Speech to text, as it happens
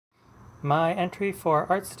My entry for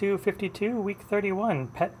Art Stew 52, Week 31,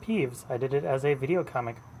 Pet Peeves. I did it as a video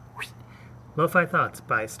comic. Lo-Fi Thoughts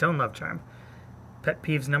by Stone Love Charm. Pet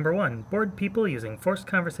Peeves number 1, bored people using forced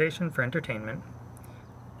conversation for entertainment.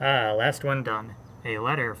 Last one done. A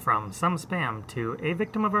letter from some spam to a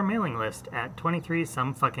victim of our mailing list at 23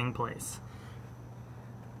 some fucking place.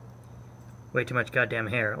 Way too much goddamn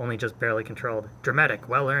hair, only just barely controlled. Dramatic,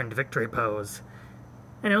 well-earned victory pose.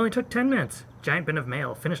 And it only took 10 minutes. Giant bin of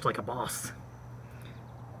mail, finished like a boss.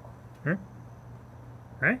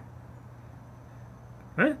 Right?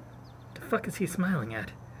 What? The fuck is he smiling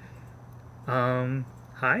at?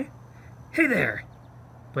 Hi? Hey there!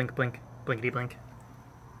 Blink, blink, blinkety blink.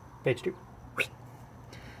 Page 2.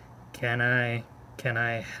 Can I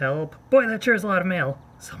help? Boy, that sure is a lot of mail.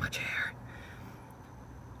 So much hair.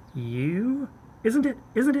 You? Isn't it?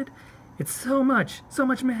 It's so much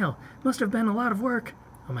mail. Must have been a lot of work.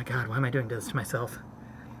 Oh my god, why am I doing this to myself?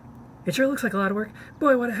 It sure looks like a lot of work.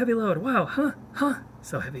 Boy, what a heavy load. Wow, huh?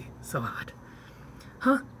 So heavy, so hot.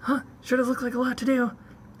 Huh? Sure does look like a lot to do.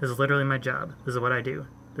 This is literally my job. This is what I do.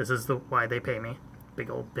 This is why they pay me. Big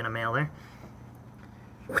old bin of mail there.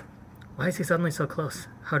 Why is he suddenly so close?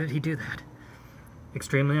 How did he do that?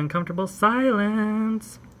 Extremely uncomfortable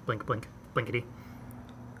silence. Blink, blink, blinkety.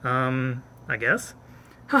 I guess?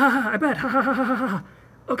 I bet. Ha.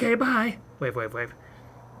 Okay, bye. Wave.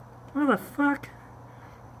 What the fuck?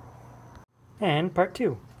 And part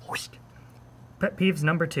 2. Pet peeves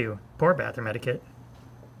number 2. Poor bathroom etiquette.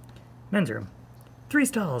 Men's room. 3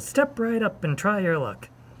 stalls. Step right up and try your luck.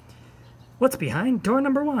 What's behind door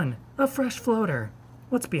number 1? A fresh floater.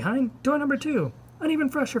 What's behind door number 2? An even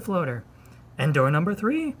fresher floater. And door number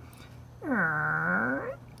 3?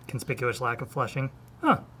 Conspicuous lack of flushing.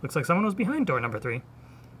 Huh, looks like someone was behind door number 3.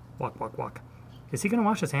 Walk. Is he gonna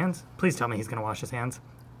wash his hands? Please tell me he's gonna wash his hands.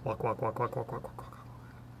 Walk.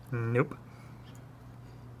 Nope.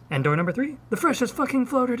 And door number 3? The freshest fucking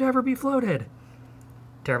floater to ever be floated.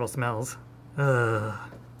 Terrible smells.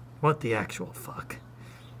 What the actual fuck?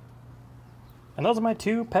 And those are my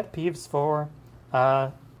 2 pet peeves for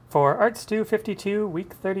Art Stew 52,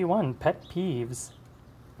 Week 31, Pet Peeves.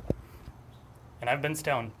 And I've been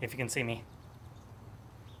stoned, if you can see me.